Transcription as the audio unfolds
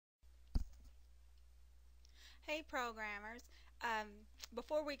Hey programmers,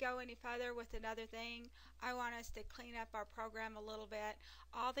 before we go any further with another thing, I want us to clean up our program a little bit.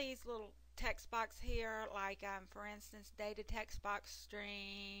 All these little text box here, like for instance, data text box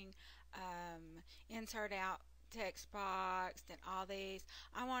string, insert out text box, and all these.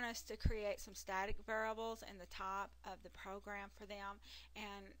 I want us to create some static variables in the top of the program for them,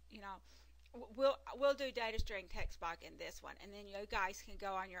 and we'll do data string text box in this one, and then you guys can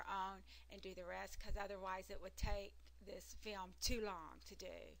go on your own and do the rest, because otherwise it would take this film too long to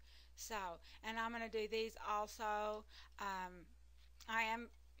do. So, and I'm going to do these also.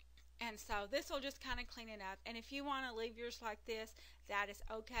 And so this will just kind of clean it up. And if you want to leave yours like this, that is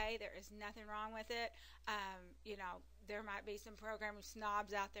okay. There is nothing wrong with it. There might be some programming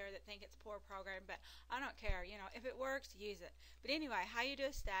snobs out there that think it's poor programming, but I don't care. If it works, use it. But anyway, how you do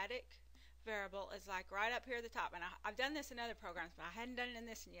a static variable is like right up here at the top, and I've done this in other programs, but I hadn't done it in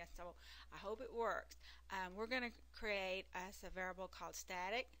this one yet, so I hope it works. We're going to create us a variable called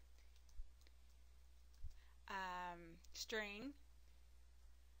static string,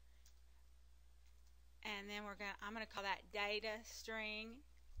 and then I'm going to call that data string,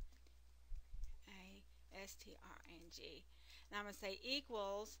 A-S-T-R-N-G, and I'm going to say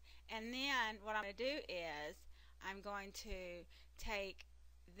equals, and then what I'm going to do is I'm going to take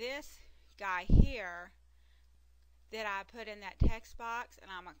this guy here that I put in that text box,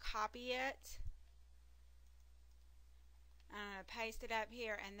 and I'm going to copy it. I'm going to paste it up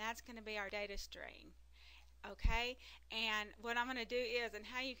here, and that's going to be our data string. Okay, and what I'm going to do is, and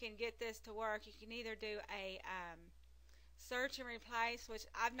how you can get this to work, you can either do a search and replace, which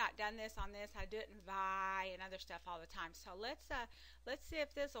I've not done this on this. I do it in Vi and other stuff all the time. So let's see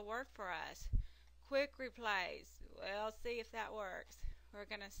if this will work for us. Quick replace. Well, see if that works. We're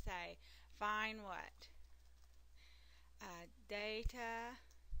going to say find what? Data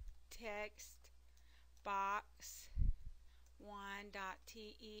text box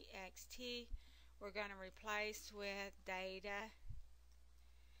 1.text. We're going to replace with data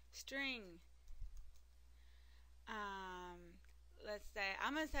string. Let's say,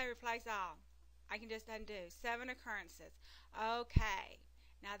 I'm going to say replace all. I can just undo 7 occurrences. Okay.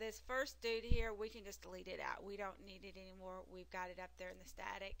 Now this first dude here, we can just delete it out. We don't need it anymore. We've got it up there in the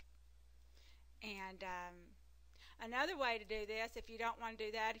static. And another way to do this, if you don't want to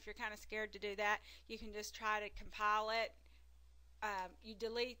do that, if you're kind of scared to do that, you can just try to compile it. You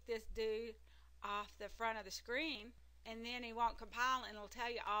delete this dude off the front of the screen, and then he won't compile, and it'll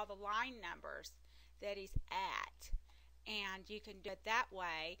tell you all the line numbers that he's at. And you can do it that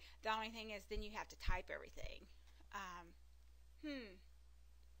way. The only thing is then you have to type everything.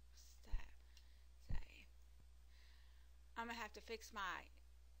 I'm going to have to fix my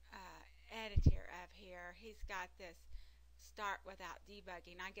editor up here. He's got this start without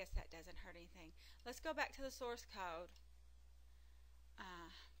debugging. I guess that doesn't hurt anything. Let's go back to the source code.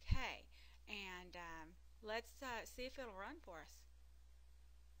 Okay, and let's see if it'll run for us.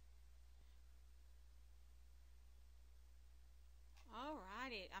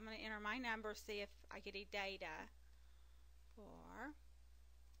 Alrighty, I'm going to enter my number, see if I get any data for.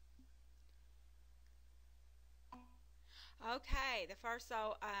 Okay, the first,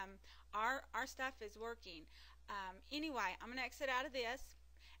 so our stuff is working. Anyway, I'm going to exit out of this,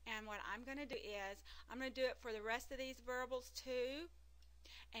 and what I'm going to do is I'm going to do it for the rest of these variables too,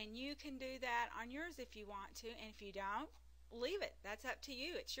 and you can do that on yours if you want to, and if you don't, leave it. That's up to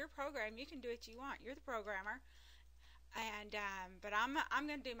you. It's your program. You can do what you want. You're the programmer. And but I'm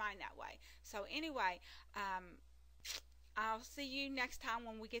going to do mine that way. So anyway, I'll see you next time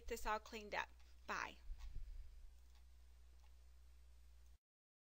when we get this all cleaned up. Bye.